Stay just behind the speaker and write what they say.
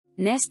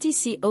Nasty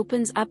C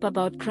opens up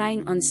about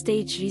crying on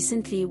stage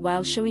recently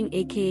while showing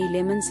aka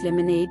Lemons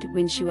Lemonade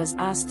when she was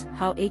asked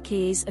how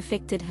AKAs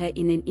affected her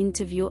in an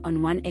interview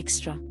on One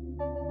Extra.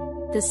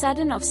 The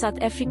sudden of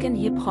South African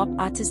hip-hop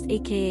artist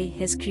aka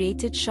has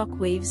created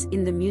shockwaves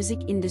in the music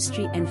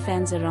industry and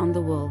fans around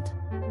the world.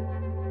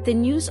 The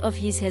news of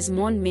his has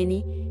mourned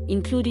many,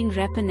 including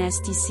rapper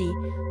Nasty C,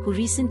 who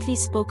recently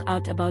spoke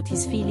out about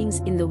his feelings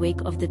in the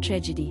wake of the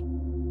tragedy.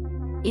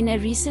 In a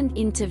recent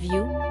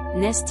interview,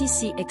 Nasty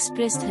C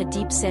expressed her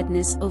deep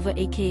sadness over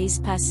AKA's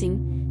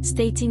passing,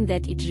 stating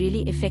that it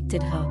really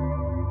affected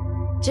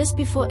her. Just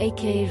before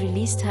AKA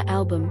released her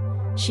album,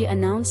 she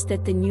announced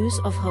that the news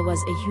of her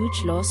was a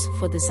huge loss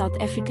for the South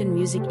African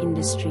music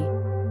industry.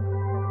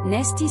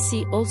 Nasty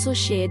C also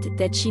shared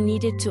that she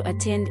needed to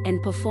attend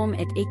and perform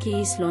at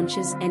AKA's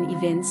launches and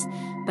events,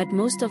 but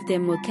most of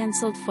them were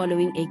cancelled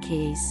following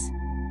AKA's.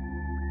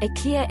 A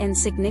clear and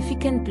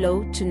significant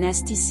blow to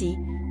Nasty C,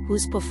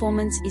 whose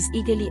performance is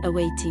eagerly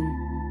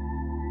awaiting.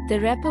 The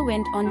rapper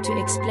went on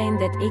to explain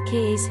that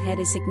AKAs had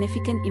a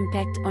significant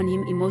impact on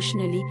him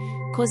emotionally,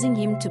 causing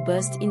him to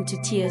burst into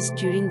tears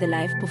during the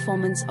live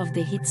performance of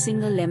the hit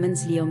single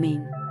Lemons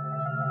Leomane.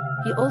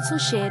 He also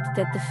shared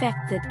that the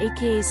fact that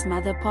AKA's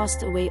mother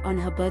passed away on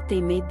her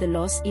birthday made the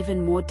loss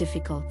even more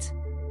difficult.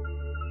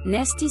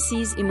 Nasty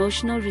C's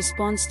emotional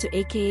response to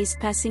AKA's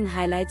passing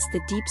highlights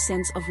the deep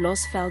sense of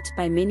loss felt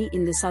by many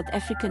in the South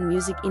African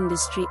music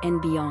industry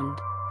and beyond.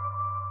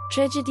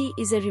 Tragedy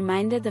is a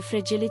reminder of the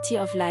fragility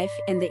of life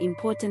and the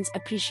importance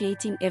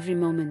appreciating every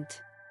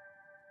moment.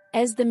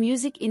 As the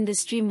music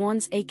industry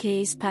mourns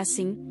AKA's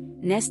passing,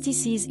 Nasty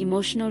C's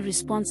emotional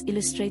response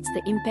illustrates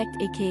the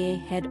impact AKA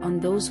had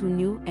on those who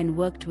knew and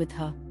worked with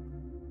her.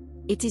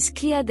 It is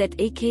clear that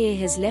AKA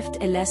has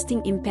left a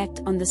lasting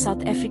impact on the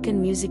South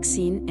African music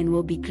scene and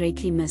will be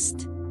greatly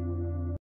missed.